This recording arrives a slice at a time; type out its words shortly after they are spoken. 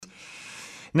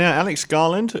Now, Alex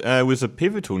Garland was a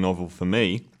pivotal novel for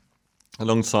me,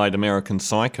 alongside American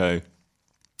Psycho.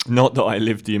 Not that I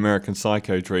lived the American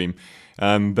Psycho dream,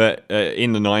 but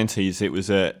in the 90s it was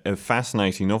a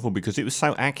fascinating novel because it was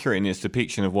so accurate in its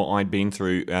depiction of what I'd been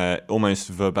through, almost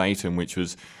verbatim, which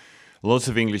was lots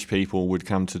of English people would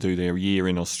come to do their year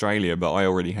in Australia, but I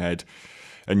already had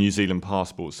a New Zealand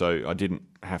passport, so I didn't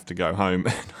have to go home,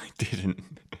 and I didn't.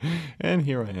 And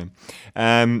here I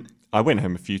am. I went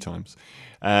home a few times.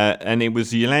 And it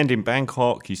was, you land in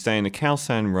Bangkok, you stay in the Khao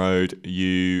San Road,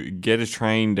 you get a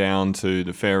train down to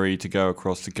the ferry to go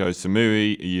across to Koh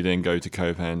Samui, you then go to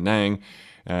Koh Phangan,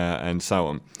 and so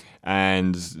on.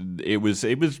 And it was,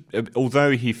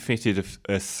 although he fitted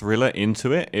a thriller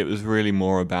into it, it was really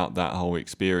more about that whole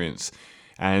experience.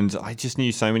 And I just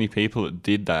knew so many people that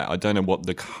did that. I don't know what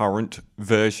the current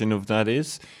version of that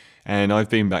is. And I've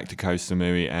been back to Koh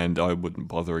Samui and I wouldn't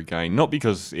bother again. Not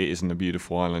because it isn't a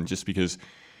beautiful island, just because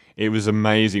it was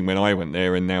amazing when I went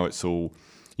there, and now it's all,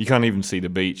 you can't even see the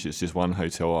beach. It's just one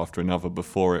hotel after another.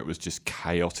 Before it was just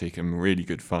chaotic and really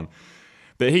good fun.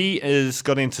 But he has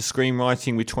got into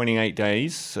screenwriting with 28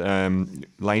 Days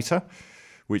Later,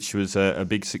 which was a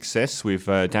big success with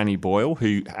Danny Boyle,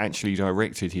 who actually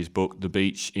directed his book, The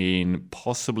Beach, in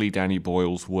possibly Danny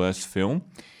Boyle's worst film.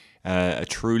 A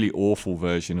truly awful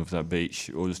version of that beach.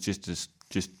 It was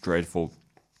just dreadful.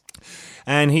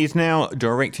 And he's now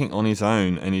directing on his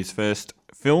own, and his first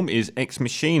film is Ex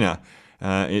Machina.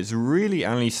 It really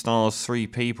only stars three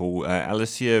people,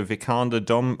 Alicia Vikander,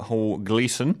 Domhnall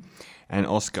Gleeson, and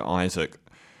Oscar Isaac.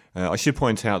 I should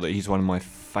point out that he's one of my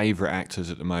favourite actors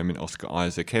at the moment, Oscar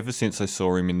Isaac, ever since I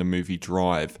saw him in the movie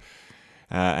Drive.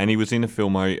 And he was in a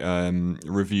film I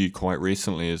reviewed quite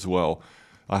recently as well.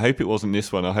 I hope it wasn't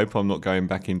this one. I hope I'm not going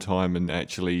back in time and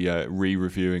actually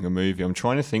re-reviewing a movie. I'm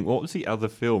trying to think, what was the other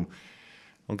film?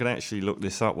 I'm going to actually look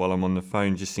this up while I'm on the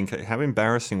phone, just in case. How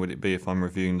embarrassing would it be if I'm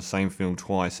reviewing the same film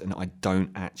twice and I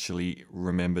don't actually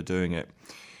remember doing it?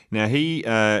 Now,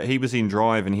 he was in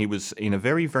Drive, and he was in a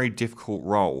very, very difficult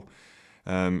role.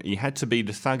 He had to be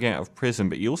the thug out of prison,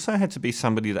 but he also had to be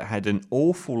somebody that had an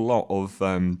awful lot of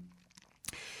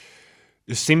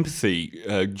sympathy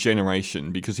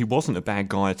generation, because he wasn't a bad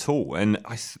guy at all. And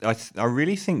I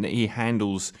really think that he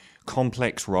handles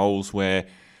complex roles where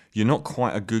you're not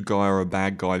quite a good guy or a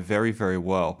bad guy very, very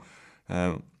well.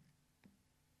 Wouldn't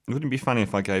it be funny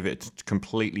if I gave it a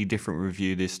completely different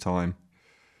review this time?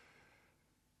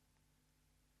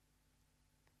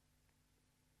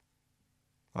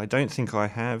 I don't think I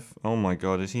have. Oh my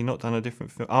God, has he not done a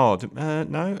different film? Oh,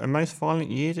 no, A Most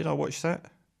Violent Year, did I watch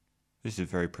that? This is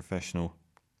very professional.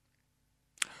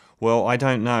 Well, I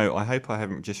don't know. I hope I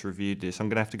haven't just reviewed this. I'm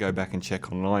going to have to go back and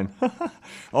check online.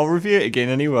 I'll review it again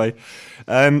anyway.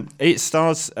 It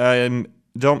stars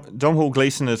Domhnall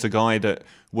Gleeson as a guy that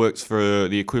works for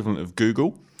the equivalent of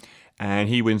Google, and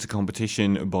he wins a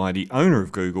competition by the owner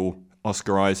of Google,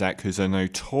 Oscar Isaac, who's a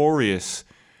notorious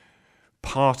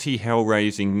party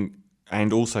hell-raising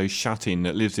and also shut-in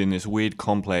that lives in this weird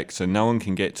complex, and no one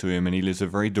can get to him, and he lives a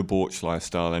very debauched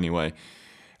lifestyle anyway.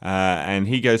 And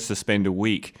he goes to spend a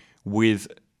week with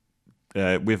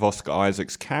Oscar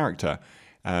Isaac's character.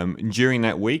 During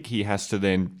that week, he has to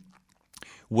then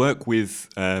work with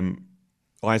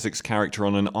Isaac's character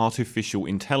on an artificial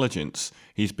intelligence.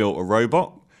 He's built a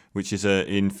robot, which is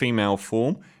in female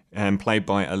form, and played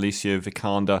by Alicia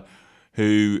Vikander,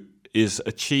 who is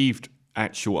achieved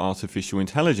actual artificial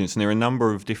intelligence. And there are a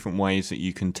number of different ways that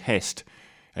you can test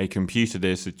a computer.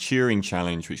 There's a Turing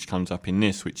challenge, which comes up in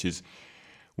this, which is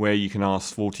where you can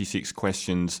ask 46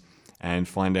 questions and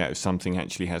find out if something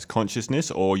actually has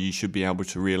consciousness, or you should be able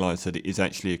to realize that it is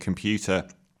actually a computer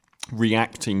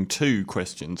reacting to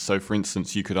questions. So, for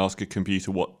instance, you could ask a computer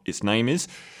what its name is,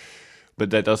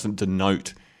 but that doesn't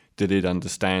denote that it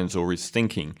understands or is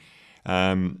thinking.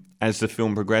 As the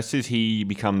film progresses, he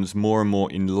becomes more and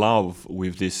more in love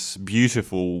with this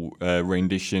beautiful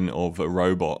rendition of a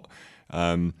robot.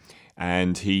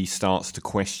 And he starts to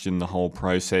question the whole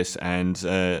process, and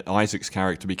Isaac's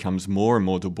character becomes more and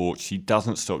more debauched. He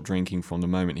doesn't stop drinking from the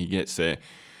moment he gets there,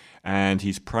 and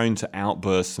he's prone to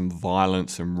outbursts and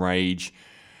violence and rage.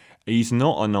 He's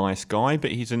not a nice guy,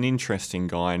 but he's an interesting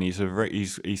guy, and he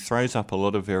throws up a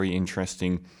lot of very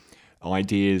interesting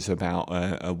ideas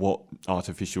about what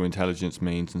artificial intelligence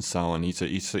means and so on.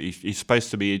 He's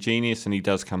supposed to be a genius, and he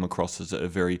does come across as a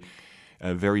very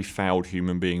fouled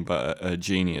human being, but a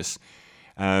genius.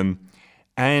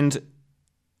 And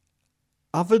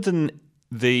other than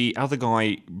the other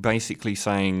guy basically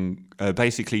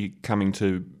coming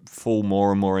to fall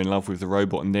more and more in love with the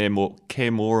robot, and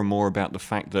care more and more about the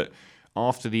fact that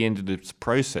after the end of this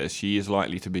process, she is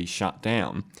likely to be shut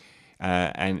down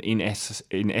and in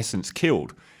essence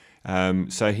killed.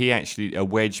 So a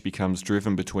wedge becomes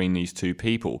driven between these two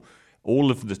people.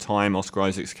 All of the time, Oscar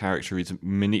Isaac's character is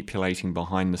manipulating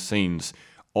behind the scenes,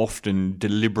 often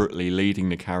deliberately leading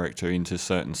the character into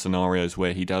certain scenarios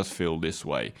where he does feel this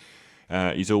way.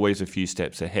 He's always a few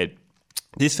steps ahead.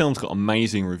 This film's got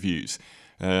amazing reviews.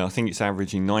 I think it's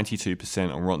averaging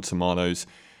 92% on Rotten Tomatoes,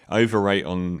 overrated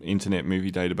on Internet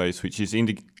Movie Database, which is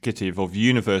indicative of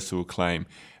universal acclaim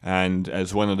and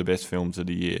as one of the best films of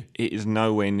the year. It is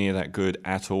nowhere near that good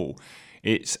at all.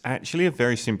 It's actually a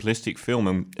very simplistic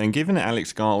film, and given that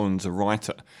Alex Garland's a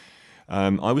writer,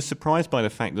 I was surprised by the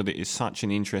fact that it is such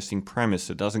an interesting premise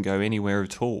that doesn't go anywhere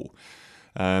at all.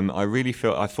 I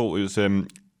thought it was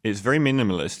it's very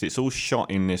minimalist. It's all shot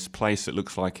in this place that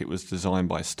looks like it was designed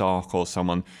by Stark or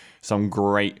some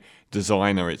great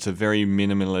designer. It's a very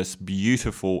minimalist,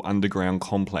 beautiful underground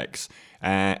complex,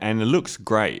 and it looks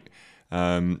great.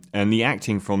 And the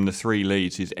acting from the three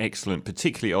leads is excellent,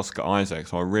 particularly Oscar Isaac.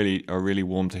 So I really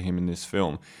warmed to him in this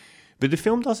film. But the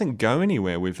film doesn't go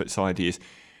anywhere with its ideas.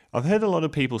 I've heard a lot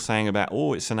of people saying about,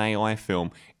 it's an AI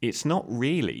film. It's not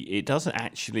really. It doesn't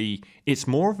actually. It's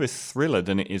more of a thriller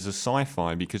than it is a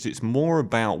sci-fi, because it's more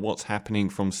about what's happening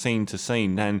from scene to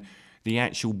scene than the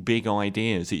actual big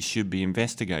ideas it should be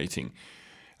investigating.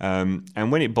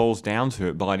 And when it boils down to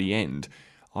it, by the end,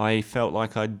 I felt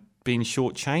like I'd been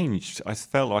shortchanged. I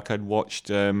felt like I'd watched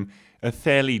a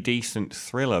fairly decent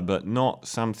thriller, but not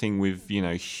something with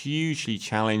hugely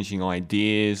challenging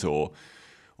ideas or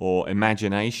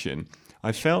imagination.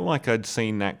 I felt like I'd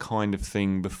seen that kind of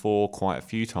thing before quite a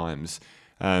few times.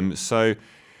 So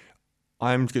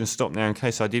I'm going to stop now in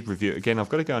case I did review it again. I've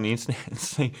got to go on the internet and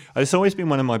see. It's always been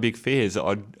one of my big fears that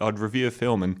I'd review a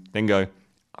film and then go,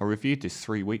 I reviewed this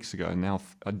 3 weeks ago and now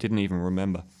I didn't even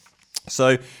remember.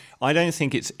 So I don't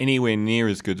think it's anywhere near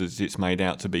as good as it's made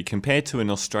out to be. Compared to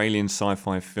an Australian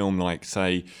sci-fi film like,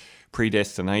 say,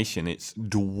 Predestination, it's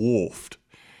dwarfed.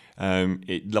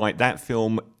 Like that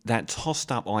film, that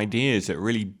tossed up ideas that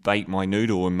really baked my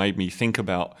noodle and made me think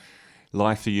about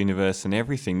life, the universe, and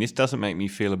everything. This doesn't make me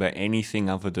feel about anything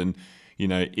other than,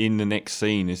 in the next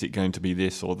scene, is it going to be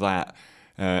this or that?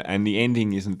 And the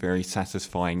ending isn't very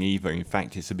satisfying either. In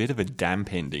fact, it's a bit of a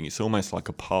damp ending. It's almost like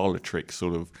a parlor trick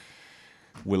sort of,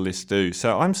 will this do?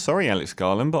 So I'm sorry, Alex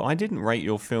Garland, but I didn't rate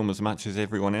your film as much as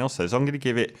everyone else has. I'm going to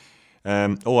give it...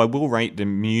 I will rate the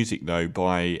music, though,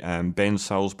 by Ben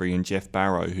Salisbury and Jeff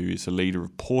Barrow, who is the leader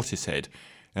of Portishead.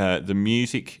 The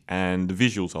music and the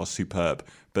visuals are superb,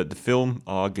 but the film,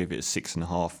 I'll give it a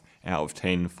 6.5 out of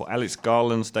 10 for Alex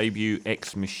Garland's debut,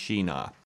 Ex Machina.